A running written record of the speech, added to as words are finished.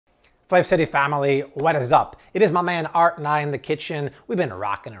Flav City family, what is up? It is my man Art and I in the kitchen. We've been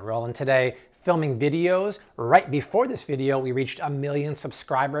rocking and rolling today, filming videos. Right before this video, we reached 1 million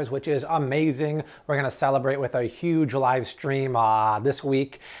subscribers, which is amazing. We're gonna celebrate with a huge live stream this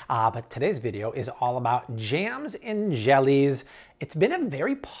week. But today's video is all about jams and jellies. It's been a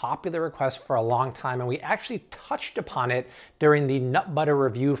very popular request for a long time, and we actually touched upon it during the nut butter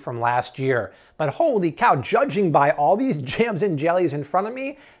review from last year. But holy cow, judging by all these jams and jellies in front of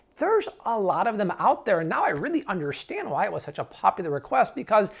me, there's a lot of them out there. And now I really understand why it was such a popular request,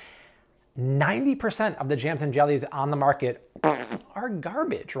 because 90% of the jams and jellies on the market are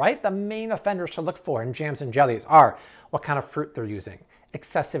garbage, right? The main offenders to look for in jams and jellies are what kind of fruit they're using,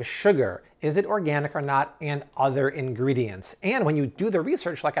 excessive sugar, is it organic or not, and other ingredients. And when you do the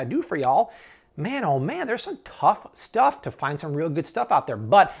research like I do for y'all, man, oh man, there's some tough stuff to find some real good stuff out there.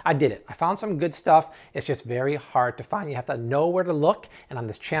 But I did it. I found some good stuff. It's just very hard to find. You have to know where to look. And on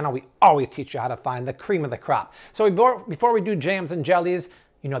this channel, we always teach you how to find the cream of the crop. So before we do jams and jellies,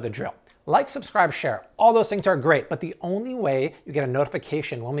 you know the drill. Like, subscribe, share. All those things are great, but the only way you get a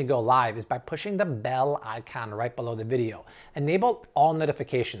notification when we go live is by pushing the bell icon right below the video. Enable all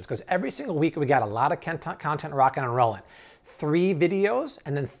notifications, because every single week we got a lot of content rocking and rolling. 3 videos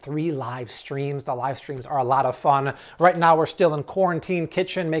and then 3 live streams. The live streams are a lot of fun. Right now we're still in quarantine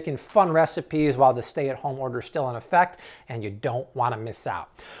kitchen making fun recipes while the stay-at-home order is still in effect, and you don't want to miss out.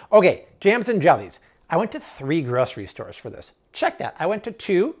 Okay, jams and jellies. I went to 3 grocery stores for this. Check that. I went to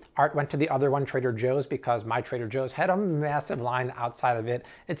 2. Art went to the other one, Trader Joe's, because my Trader Joe's had a massive line outside of it.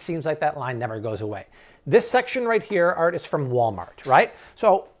 It seems like that line never goes away. This section right here, Art, is from Walmart, right?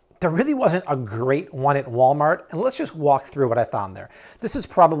 So there really wasn't a great one at Walmart, and let's just walk through what I found there. This is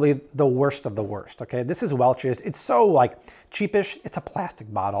probably the worst of the worst, okay? This is Welch's. It's so like cheapish. It's a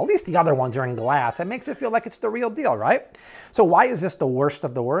plastic bottle. At least the other ones are in glass. It makes it feel like it's the real deal, right? So why is this the worst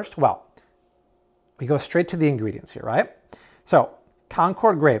of the worst? Well, we go straight to the ingredients here, right? So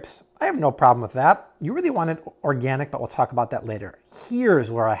Concord grapes, I have no problem with that. You really want it organic, but we'll talk about that later. Here's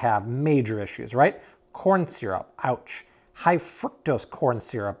where I have major issues, right? Corn syrup, ouch. High fructose corn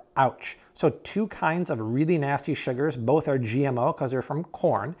syrup, ouch. So 2 kinds of really nasty sugars. Both are GMO because they're from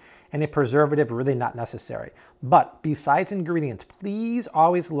corn, and a preservative really not necessary. But besides ingredients, please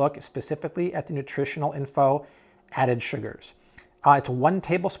always look specifically at the nutritional info, added sugars. It's 1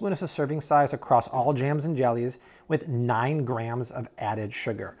 tablespoon is a serving size across all jams and jellies with 9 grams of added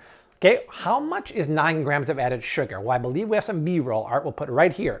sugar. Okay, how much is 9 grams of added sugar? Well, I believe we have some B-roll. Art will put it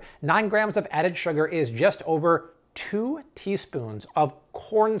right here. 9 grams of added sugar is just over 2 teaspoons of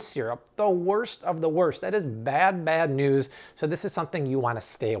corn syrup, the worst of the worst. That is bad, bad news. So this is something you want to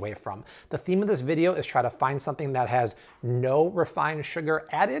stay away from. The theme of this video is try to find something that has no refined sugar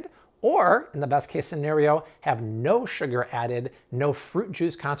added, or in the best case scenario, have no sugar added, no fruit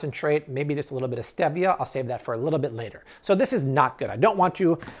juice concentrate, maybe just a little bit of stevia. I'll save that for a little bit later. So this is not good. I don't want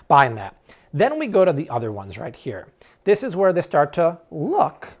you buying that. Then we go to the other ones right here. This is where they start to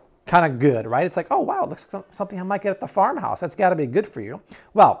look kind of good, right? It's like, oh wow, it looks like something I might get at the farmhouse. That's got to be good for you.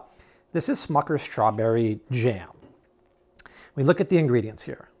 Well, this is Smucker's strawberry jam. We look at the ingredients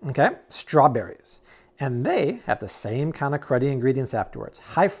here, okay? Strawberries. And they have the same kind of cruddy ingredients afterwards.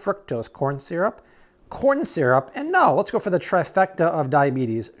 High fructose corn syrup, and no, let's go for the trifecta of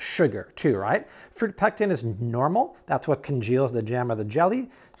diabetes, sugar too, right? Fruit pectin is normal. That's what congeals the jam or the jelly.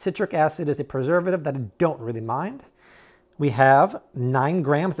 Citric acid is a preservative that I don't really mind. We have 9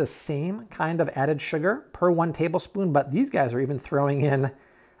 grams, the same kind of added sugar per 1 tablespoon, but these guys are even throwing in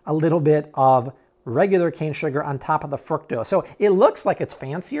a little bit of regular cane sugar on top of the fructose. So it looks like it's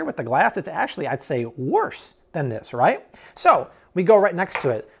fancier with the glass. It's actually, I'd say, worse than this, right? So we go right next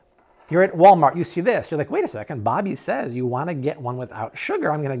to it. You're at Walmart, you see this. You're like, wait a second, Bobby says you want to get one without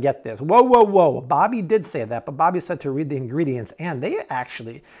sugar. I'm going to get this. Whoa, whoa, whoa. Bobby did say that, but Bobby said to read the ingredients, and they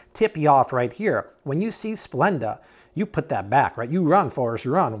actually tip you off right here. When you see Splenda, you put that back, right? You run, Forrest,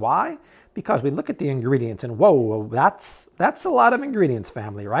 run. Why? Because we look at the ingredients and whoa, that's a lot of ingredients,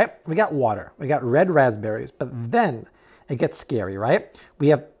 family, right? We got water, we got red raspberries, but then it gets scary, right? We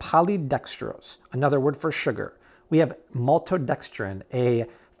have polydextrose, another word for sugar. We have maltodextrin, a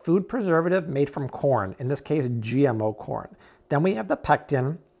food preservative made from corn, in this case, GMO corn. Then we have the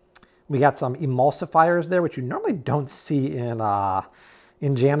pectin. We got some emulsifiers there, which you normally don't see in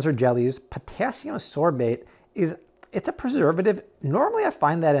jams or jellies. Potassium sorbate it's a preservative. Normally I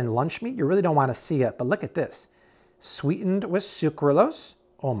find that in lunch meat. You really don't want to see it, but look at this. Sweetened with sucralose.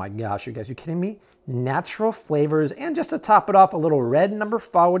 Oh my gosh, you guys, you kidding me? Natural flavors, and just to top it off, a little red number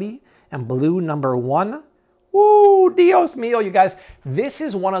 40 and blue number 1. Ooh, Dios mío, you guys. This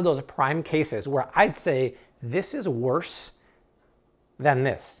is one of those prime cases where I'd say this is worse than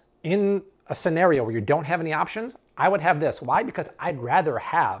this. in a scenario where you don't have any options, I would have this. Why? Because I'd rather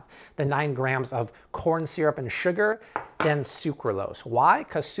have the 9 grams of corn syrup and sugar than sucralose. Why?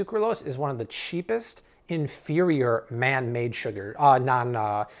 Because sucralose is one of the cheapest, inferior man-made sugar,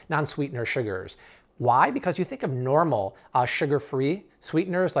 non-sweetener sugars. Why? Because you think of normal sugar-free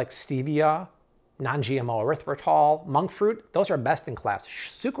sweeteners like stevia, non-GMO erythritol, monk fruit, those are best in class.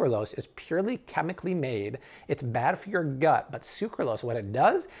 Sucralose is purely chemically made. It's bad for your gut, but sucralose, what it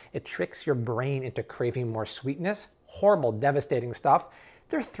does, it tricks your brain into craving more sweetness. Horrible, devastating stuff.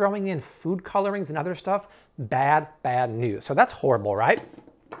 They're throwing in food colorings and other stuff. Bad, bad news. So that's horrible, right?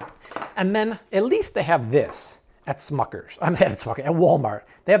 And then at least they have this at Smucker's. At Walmart.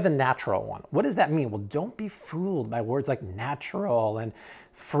 They have the natural one. What does that mean? Well, don't be fooled by words like natural and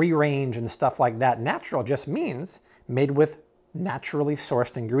free range and stuff like that. Natural just means made with naturally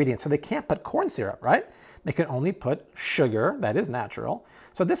sourced ingredients. So they can't put corn syrup, right? They can only put sugar that is natural.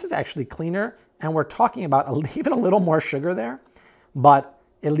 So this is actually cleaner, and we're talking about even a little more sugar there, but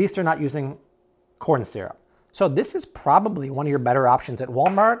at least they're not using corn syrup. So this is probably one of your better options at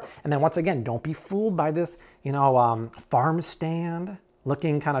Walmart. And then once again, don't be fooled by this, farm stand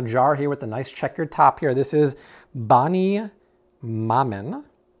looking kind of jar here with the nice checkered top here. This is Bonnie Mamen.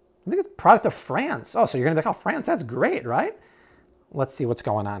 I think it's a product of France. Oh, so you're gonna be like, oh, France, that's great, right? Let's see what's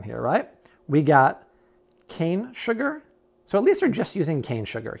going on here, right? We got cane sugar. So at least they're just using cane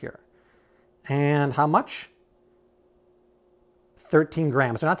sugar here. And how much? 13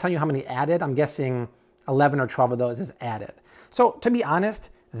 grams. They're not telling you how many added. I'm guessing 11 or 12 of those is added. So to be honest,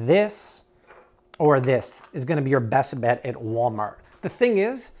 this or this is going to be your best bet at Walmart. The thing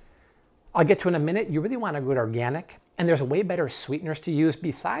is, I'll get to in a minute, you really want to go to organic, and there's way better sweeteners to use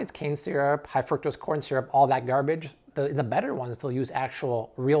besides cane syrup, high fructose corn syrup, all that garbage. The better ones, they'll use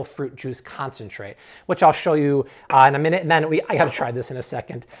actual real fruit juice concentrate, which I'll show you in a minute. And then I got to try this in a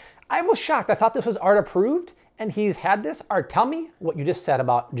second. I was shocked. I thought this was Art approved, and he's had this. Art, tell me what you just said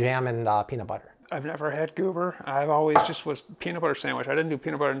about jam and peanut butter. I've never had goober. I've always just was peanut butter sandwich. I didn't do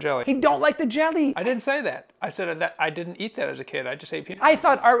peanut butter and jelly. He don't like the jelly. I didn't say that. I said that I didn't eat that as a kid. I just ate peanut. I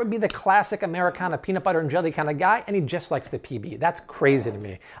thought Art would be the classic Americana peanut butter and jelly kind of guy, and he just likes the PB. That's crazy to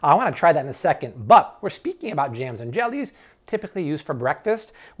me. I want to try that in a second, but we're speaking about jams and jellies, typically used for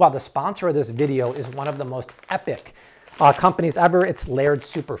breakfast, while the sponsor of this video is one of the most epic companies ever. It's Laird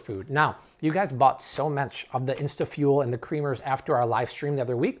Superfood. Now, you guys bought so much of the InstaFuel and the creamers after our live stream the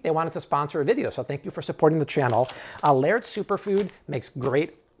other week. They wanted to sponsor a video, so thank you for supporting the channel. Laird Superfood makes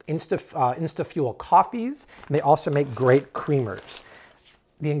great InstaFuel coffees, and they also make great creamers.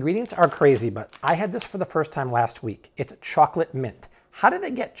 The ingredients are crazy, but I had this for the first time last week. It's chocolate mint. How do they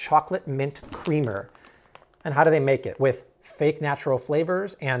get chocolate mint creamer, and how do they make it? With fake natural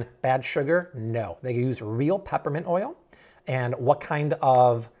flavors and bad sugar? No, they use real peppermint oil. And what kind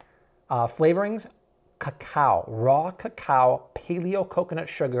of flavorings? Cacao, raw cacao, paleo coconut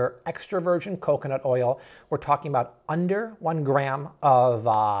sugar, extra virgin coconut oil. We're talking about under 1 gram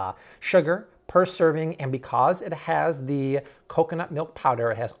of sugar per serving, and because it has the coconut milk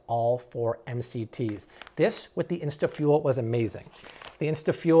powder, it has all 4 MCTs. This with the InstaFuel was amazing. The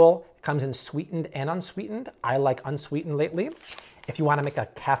InstaFuel comes in sweetened and unsweetened. I like unsweetened lately. If you want to make a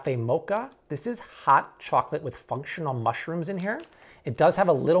cafe mocha, this is hot chocolate with functional mushrooms in here. It does have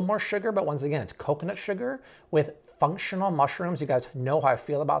a little more sugar, but once again, it's coconut sugar with functional mushrooms. You guys know how I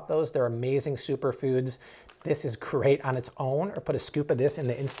feel about those. They're amazing superfoods. This is great on its own, or put a scoop of this in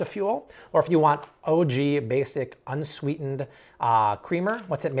the InstaFuel. Or if you want OG, basic, unsweetened creamer,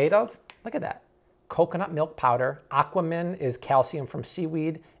 what's it made of? Look at that. Coconut milk powder. Aquamin is calcium from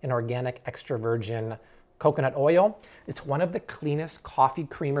seaweed, and organic extra virgin coconut oil. It's one of the cleanest coffee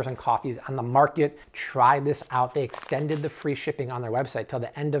creamers and coffees on the market. Try this out. They extended the free shipping on their website till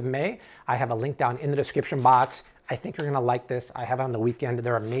the end of May. I have a link down in the description box. I think you're gonna like this. I have it on the weekend.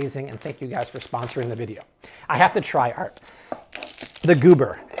 They're amazing, and thank you guys for sponsoring the video. I have to try, Art, the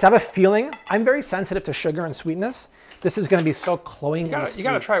goober. I have a feeling, I'm very sensitive to sugar and sweetness. This is gonna be so cloyingly sweet. You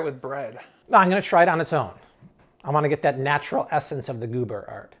gotta try it with bread. No, I'm gonna try it on its own. I wanna get that natural essence of the goober,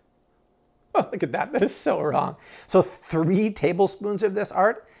 Art. Oh, look at that. That is so wrong. So 3 tablespoons of this,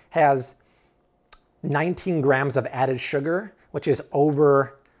 Art, has 19 grams of added sugar, which is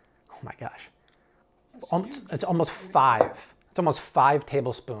over, oh my gosh, it's almost 5. It's almost 5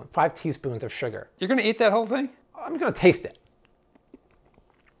 teaspoons of sugar. You're going to eat that whole thing? I'm going to taste it.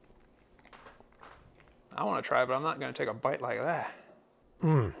 I want to try it, but I'm not going to take a bite like that.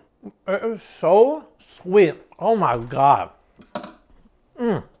 It is so sweet. Oh my God.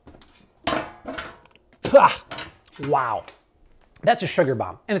 Wow. That's a sugar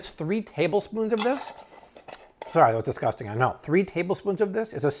bomb. And it's 3 tablespoons of this. Sorry, that was disgusting, I know. 3 tablespoons of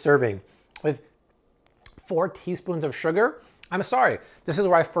this is a serving with 4 teaspoons of sugar. I'm sorry, this is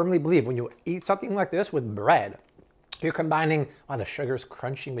where I firmly believe when you eat something like this with bread, you're combining, wow, the sugar's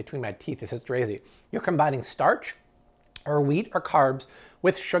crunching between my teeth, this is crazy. You're combining starch or wheat or carbs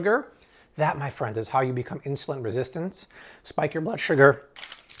with sugar. That, my friends, is how you become insulin resistant, spike your blood sugar,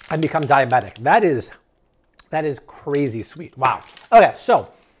 and become diabetic. That is crazy sweet. Wow. Okay,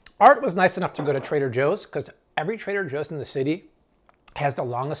 so Art was nice enough to go to Trader Joe's because every Trader Joe's in the city has the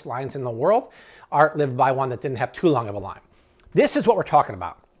longest lines in the world. Art lived by one that didn't have too long of a line. This is what we're talking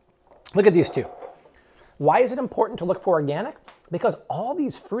about. Look at these two. Why is it important to look for organic? Because all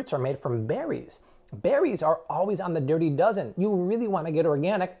these fruits are made from berries. Berries are always on the dirty dozen. You really want to get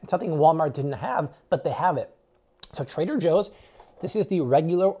organic, something Walmart didn't have, but they have it. So Trader Joe's, this is the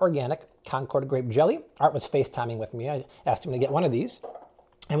regular organic Concord grape jelly. Art was FaceTiming with me. I asked him to get one of these.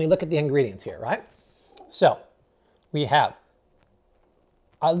 And we look at the ingredients here, right? So we have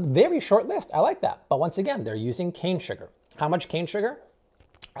a very short list. I like that. But once again, they're using cane sugar. How much cane sugar?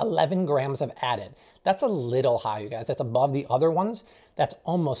 11 grams of added. That's a little high, you guys. That's above the other ones. That's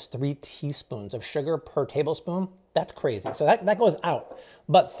almost 3 teaspoons of sugar per tablespoon. That's crazy. So that goes out.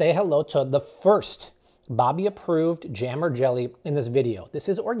 But say hello to the first Bobby approved jam or jelly in this video. This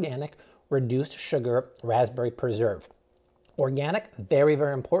is organic, reduced sugar, raspberry preserve. Organic, very,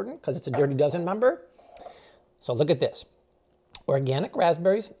 very important because it's a dirty dozen member. So look at this. Organic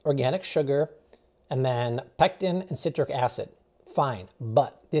raspberries, organic sugar, and then pectin and citric acid. Fine,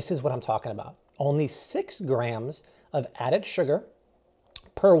 but this is what I'm talking about. Only 6 grams of added sugar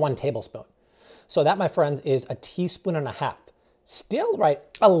per 1 tablespoon. So that, my friends, is a teaspoon and a half. Still, right,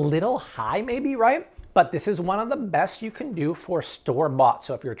 a little high maybe, right? But this is one of the best you can do for store-bought.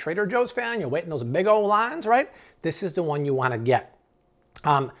 So if you're a Trader Joe's fan, you're waiting those big old lines, right? This is the one you want to get.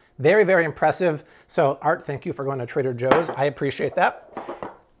 Very, very impressive. So Art, thank you for going to Trader Joe's. I appreciate that.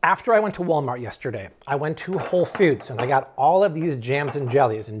 After I went to Walmart yesterday, I went to Whole Foods and I got all of these jams and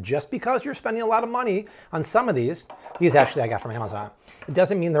jellies. And just because you're spending a lot of money on some of these actually I got from Amazon, it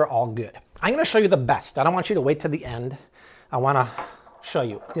doesn't mean they're all good. I'm going to show you the best. I don't want you to wait to the end. I want to show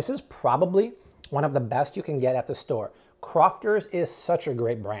you. This is probably one of the best you can get at the store. Crofters is such a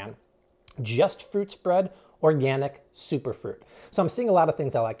great brand. Just fruit spread, organic, superfruit. So I'm seeing a lot of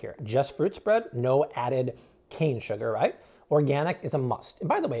things I like here. Just fruit spread, no added cane sugar, right? Organic is a must. And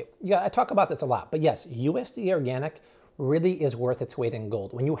by the way, yeah, I talk about this a lot, but yes, USDA organic really is worth its weight in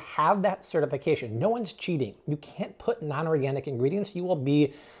gold. When you have that certification, no one's cheating. You can't put non-organic ingredients. You will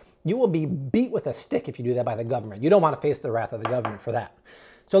be beat with a stick if you do that by the government. You don't want to face the wrath of the government for that.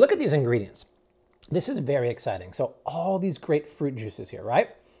 So look at these ingredients. This is very exciting. So all these great fruit juices here, right?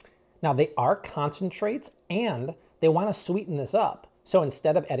 Now they are concentrates and they want to sweeten this up. So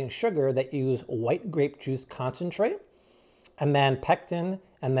instead of adding sugar, they use white grape juice concentrate, and then pectin,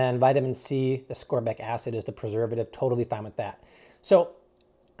 and then vitamin C, ascorbic acid is the preservative, totally fine with that. So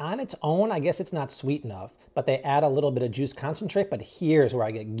on its own, I guess it's not sweet enough, but they add a little bit of juice concentrate, but here's where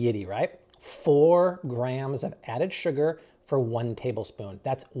I get giddy, right? 4 grams of added sugar for 1 tablespoon.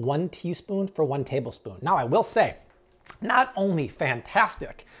 That's 1 teaspoon for 1 tablespoon. Now I will say, not only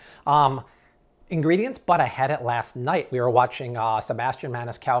fantastic ingredients, but I had it last night. We were watching Sebastian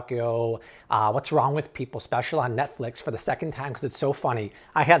Maniscalco, What's Wrong with People special on Netflix for the second time because it's so funny.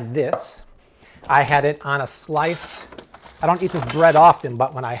 I had this. I had it on a slice. I don't eat this bread often,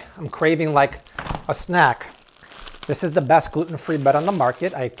 but when I'm craving like a snack, this is the best gluten-free bread on the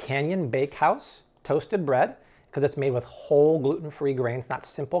market. I had Canyon Bakehouse toasted bread because it's made with whole gluten-free grains, not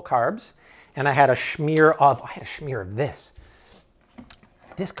simple carbs. And I had a smear of this.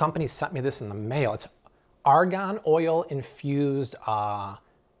 This company sent me this in the mail. It's argan oil infused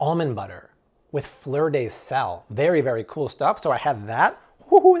almond butter with fleur de sel. Very, very cool stuff. So I had that.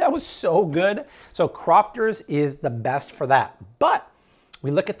 Woohoo, that was so good. So Crofters is the best for that. But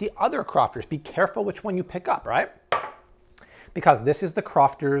we look at the other Crofters. Be careful which one you pick up, right? Because this is the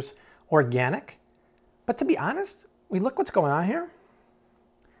Crofters organic. But to be honest, we look what's going on here.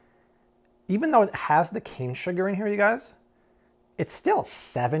 Even though it has the cane sugar in here, you guys, it's still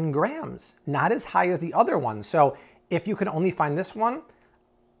 7 grams, not as high as the other one. So if you can only find this one,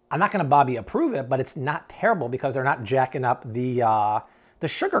 I'm not going to Bobby approve it, but it's not terrible because they're not jacking up the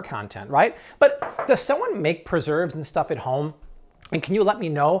sugar content, right? But does someone make preserves and stuff at home? And can you let me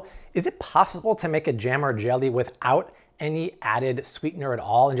know, is it possible to make a jam or jelly without any added sweetener at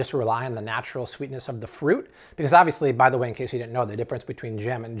all and just rely on the natural sweetness of the fruit? Because obviously, by the way, in case you didn't know, the difference between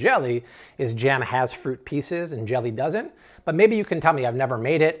jam and jelly is jam has fruit pieces and jelly doesn't. But maybe you can tell me, I've never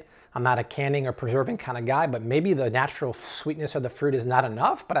made it. I'm not a canning or preserving kind of guy, but maybe the natural sweetness of the fruit is not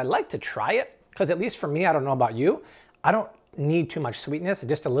enough, but I'd like to try it. because at least for me, I don't know about you, I don't need too much sweetness,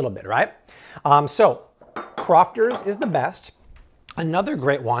 just a little bit, right? So Crofters is the best. Another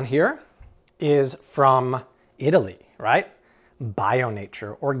great one here is from Italy, right? Bio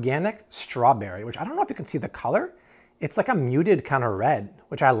Nature, organic strawberry, which I don't know if you can see the color. It's like a muted kind of red,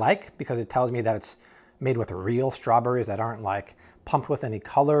 which I like because it tells me that it's made with real strawberries that aren't like pumped with any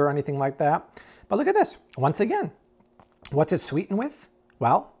color or anything like that. But look at this. Once again, what's it sweetened with?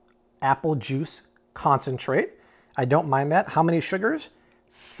 Well, apple juice concentrate. I don't mind that. How many sugars?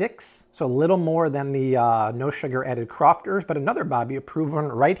 6. So a little more than the no sugar added Crofters, but another Bobby approved one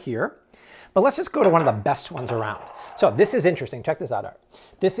right here. But let's just go to one of the best ones around. So this is interesting. Check this out, Art.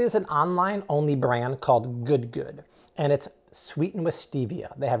 This is an online only brand called Good Good, and it's sweetened with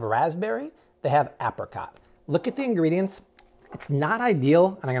stevia. They have raspberry, they have apricot. Look at the ingredients. It's not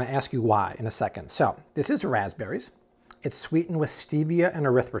ideal, and I'm going to ask you why in a second. So this is raspberries. It's sweetened with stevia and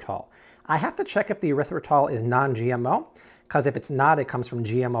erythritol. I have to check if the erythritol is non-GMO, because if it's not, it comes from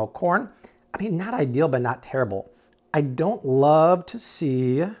GMO corn. I mean, not ideal, but not terrible. I don't love to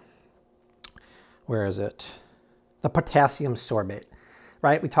see, where is it? The potassium sorbate,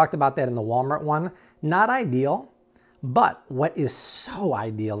 right? We talked about that in the Walmart one. Not ideal, but what is so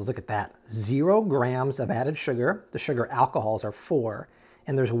ideal is, look at that, 0 grams of added sugar. The sugar alcohols are 4,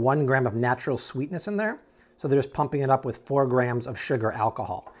 and there's 1 gram of natural sweetness in there. So they're just pumping it up with 4 grams of sugar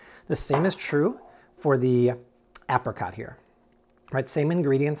alcohol. The same is true for the apricot here, right? Same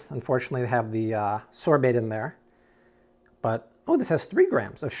ingredients. Unfortunately, they have the sorbate in there, but oh, this has 3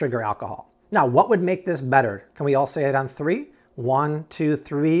 grams of sugar alcohol. Now, what would make this better? Can we all say it on 3? 1, 2,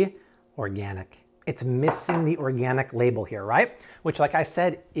 3, organic. It's missing the organic label here, right? Which, like I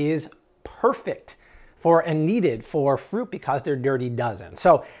said, is perfect for and needed for fruit because they're dirty dozen.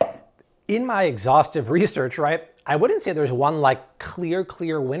 So in my exhaustive research, right, I wouldn't say there's one like clear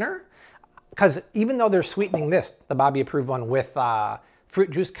winner, because even though they're sweetening this, the Bobby approved one with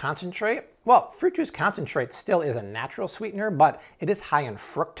fruit juice concentrate, well, fruit juice concentrate still is a natural sweetener, but it is high in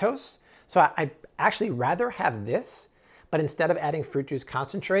fructose. So I'd actually rather have this, but instead of adding fruit juice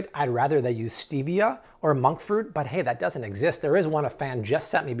concentrate, I'd rather they use stevia or monk fruit, but hey, that doesn't exist. There is one a fan just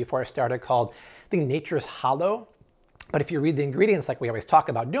sent me before I started called, I think, Nature's Hollow. But if you read the ingredients like we always talk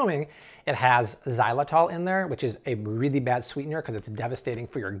about doing, it has xylitol in there, which is a really bad sweetener because it's devastating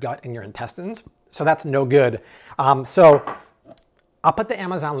for your gut and your intestines. So that's no good. So I'll put the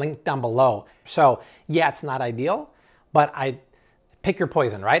Amazon link down below. So yeah, it's not ideal, but pick your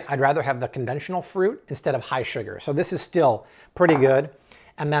poison, right? I'd rather have the conventional fruit instead of high sugar. So this is still pretty good.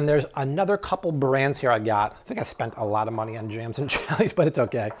 And then there's another couple brands here I got. I think I spent a lot of money on jams and jellies, but it's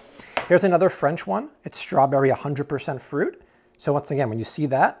okay. Here's another French one. It's strawberry 100% fruit. So once again, when you see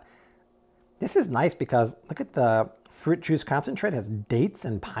that, this is nice because look at the fruit juice concentrate. It has dates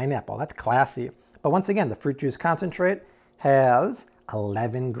and pineapple. That's classy. But once again, the fruit juice concentrate has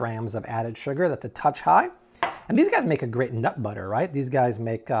 11 grams of added sugar. That's a touch high. And these guys make a great nut butter, right? These guys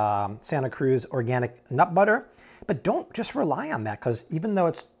make Santa Cruz organic nut butter. But don't just rely on that, because even though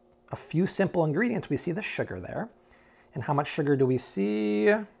it's a few simple ingredients, we see the sugar there. And how much sugar do we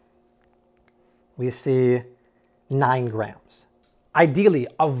see? We see 9 grams. Ideally,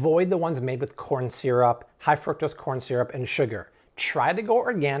 avoid the ones made with corn syrup, high fructose corn syrup, and sugar. Try to go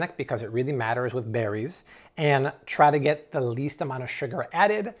organic because it really matters with berries, and try to get the least amount of sugar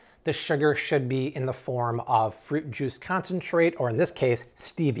added. The sugar should be in the form of fruit juice concentrate, or in this case,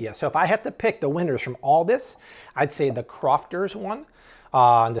 stevia. So if I had to pick the winners from all this, I'd say the Crofters one,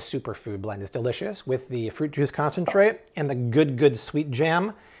 and the superfood blend is delicious with the fruit juice concentrate and the Good sweet jam.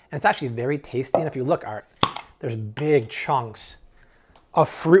 And it's actually very tasty. And if you look, Art, there's big chunks of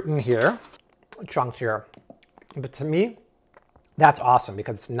fruit in here, chunks here. But to me, that's awesome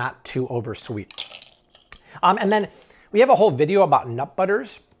because it's not too oversweet. And then we have a whole video about nut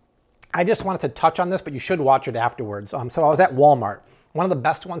butters. I just wanted to touch on this, but you should watch it afterwards. So I was at Walmart. One of the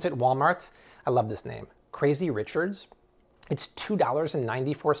best ones at Walmart's, I love this name, Crazy Richard's. It's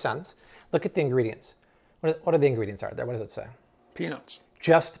 $2.94. Look at the ingredients. What are the ingredients are there? What does it say? Peanuts.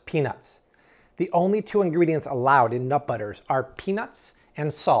 Just peanuts. The only 2 ingredients allowed in nut butters are peanuts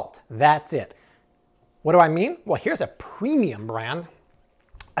and salt. That's it. What do I mean? Well, here's a premium brand.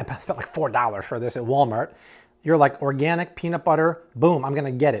 I spent like $4 for this at Walmart. You're like, organic peanut butter, boom, I'm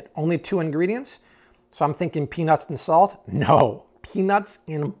gonna get it. Only 2 ingredients. So I'm thinking peanuts and salt. No, peanuts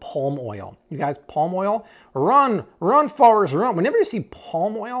in palm oil. You guys, palm oil, run, Forrest, run. Whenever you see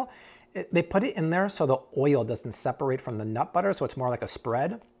palm oil, they put it in there so the oil doesn't separate from the nut butter, so it's more like a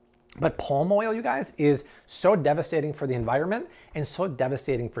spread. But palm oil, you guys, is so devastating for the environment and so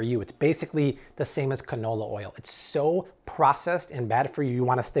devastating for you. It's basically the same as canola oil. It's so processed and bad for you, you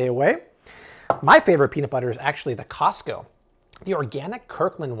wanna stay away. My favorite peanut butter is actually the Costco. The organic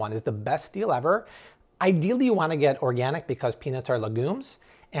Kirkland one is the best deal ever. Ideally, you want to get organic because peanuts are legumes,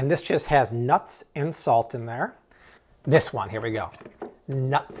 and this just has nuts and salt in there. This one, here we go,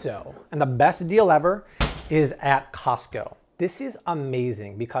 Nutso. And the best deal ever is at Costco. This is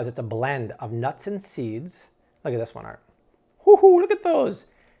amazing because it's a blend of nuts and seeds. Look at this one, Art. Woohoo, look at those.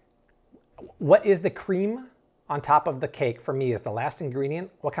 What is the cream on top of the cake for me is the last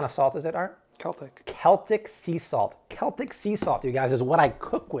ingredient. What kind of salt is it, Art? Celtic. Celtic sea salt. Celtic sea salt, you guys, is what I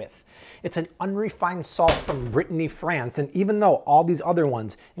cook with. It's an unrefined salt from Brittany, France. And even though all these other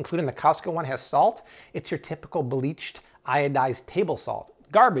ones, including the Costco one, has salt, it's your typical bleached, iodized table salt.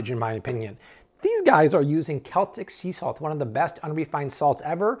 Garbage, in my opinion. These guys are using Celtic sea salt, one of the best unrefined salts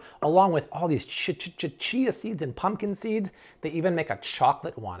ever, along with all these chia seeds and pumpkin seeds. They even make a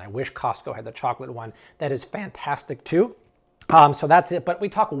chocolate one. I wish Costco had the chocolate one. That is fantastic too. So that's it, but we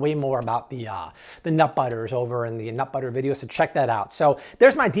talk way more about the nut butters over in the nut butter video, so check that out. So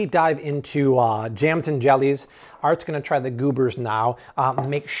there's my deep dive into jams and jellies. Art's gonna try the goobers now.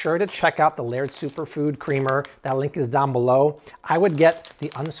 Make sure to check out the Laird Superfood Creamer. That link is down below. I would get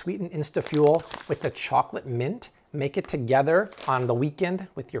the unsweetened Instafuel with the chocolate mint. Make it together on the weekend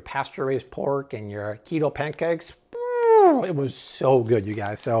with your pasture-raised pork and your keto pancakes. It was so good, you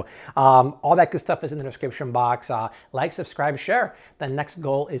guys. So all that good stuff is in the description box. Like, subscribe, share. The next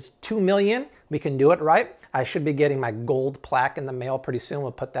goal is 2 million. We can do it, right? I should be getting my gold plaque in the mail pretty soon.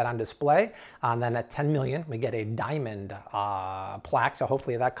 We'll put that on display. And then at 10 million, we get a diamond plaque. So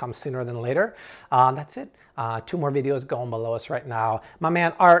hopefully that comes sooner than later. That's it. 2 more videos going below us right now. My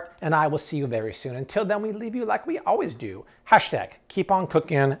man Art and I will see you very soon. Until then, we leave you like we always do. Hashtag keep on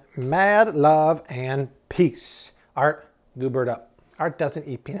cooking. Mad love and peace. Art, goobered up. Art doesn't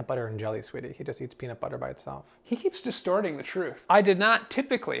eat peanut butter and jelly, sweetie. He just eats peanut butter by itself. He keeps distorting the truth. I did not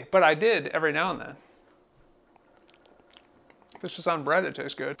typically, but I did every now and then. This is on bread, it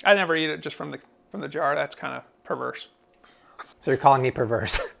tastes good. I never eat it just from the jar. That's kind of perverse. So you're calling me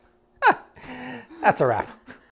perverse. That's a wrap.